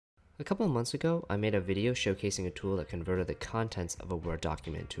A couple of months ago, I made a video showcasing a tool that converted the contents of a Word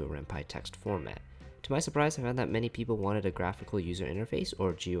document to a Renpy text format. To my surprise, I found that many people wanted a graphical user interface,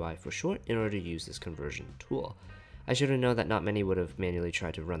 or GUI for short, in order to use this conversion tool. I should have known that not many would have manually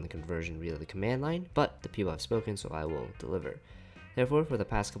tried to run the conversion via the command line, but the people have spoken, so I will deliver. Therefore, for the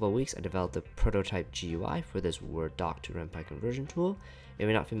past couple of weeks, I developed a prototype GUI for this Word doc to Renpy conversion tool. If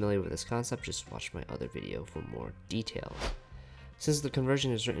you're not familiar with this concept, just watch my other video for more details. Since the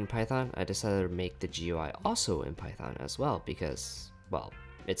conversion is written in Python, I decided to make the GUI also in Python as well because, well,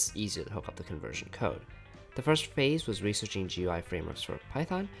 it's easier to hook up the conversion code. The first phase was researching GUI frameworks for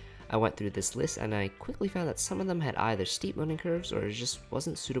Python. I went through this list and I quickly found that some of them had either steep learning curves or it just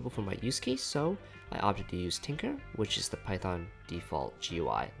wasn't suitable for my use case, so I opted to use Tinker, which is the Python default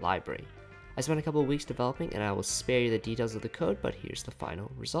GUI library. I spent a couple of weeks developing and I will spare you the details of the code, but here's the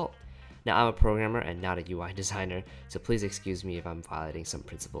final result. Now, I'm a programmer and not a UI designer, so please excuse me if I'm violating some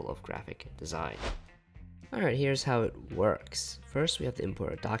principle of graphic design. Alright, here's how it works. First, we have to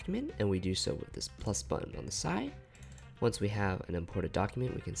import a document, and we do so with this plus button on the side. Once we have an imported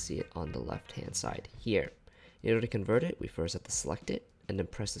document, we can see it on the left-hand side here. In order to convert it, we first have to select it, and then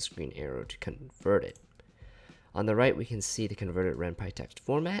press the screen arrow to convert it. On the right, we can see the converted Renpy text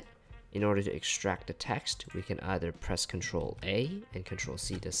format. In order to extract the text, we can either press Ctrl A and Ctrl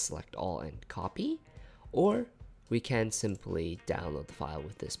C to select all and copy, or we can simply download the file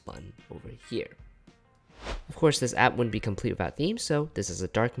with this button over here. Of course, this app wouldn't be complete without themes, so this is a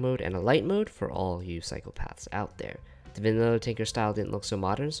dark mode and a light mode for all you psychopaths out there. The vanilla Tinker style didn't look so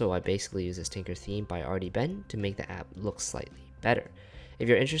modern, so I basically used this Tinker theme by Artie Ben to make the app look slightly better. If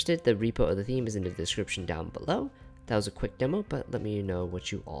you're interested, the repo of the theme is in the description down below. That was a quick demo, but let me know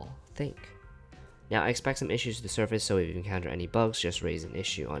what you all think. Now, I expect some issues to surface, so if you encounter any bugs, just raise an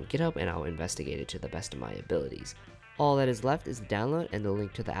issue on GitHub and I'll investigate it to the best of my abilities. All that is left is the download, and the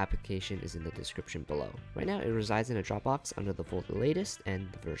link to the application is in the description below. Right now, it resides in a Dropbox under the folder latest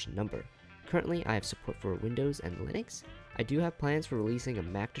and the version number. Currently, I have support for Windows and Linux. I do have plans for releasing a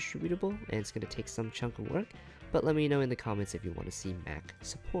Mac distributable, and it's going to take some chunk of work, but let me know in the comments if you want to see Mac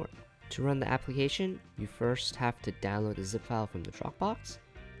support. To run the application, you first have to download the zip file from the Dropbox.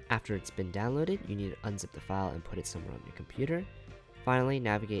 After it's been downloaded, you need to unzip the file and put it somewhere on your computer. Finally,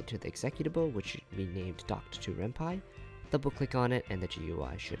 navigate to the executable, which should be named docked to Renpy. Double click on it and the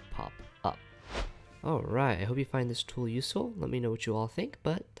GUI should pop up. Alright, I hope you find this tool useful. Let me know what you all think,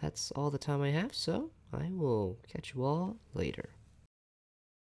 but that's all the time I have, so I will catch you all later.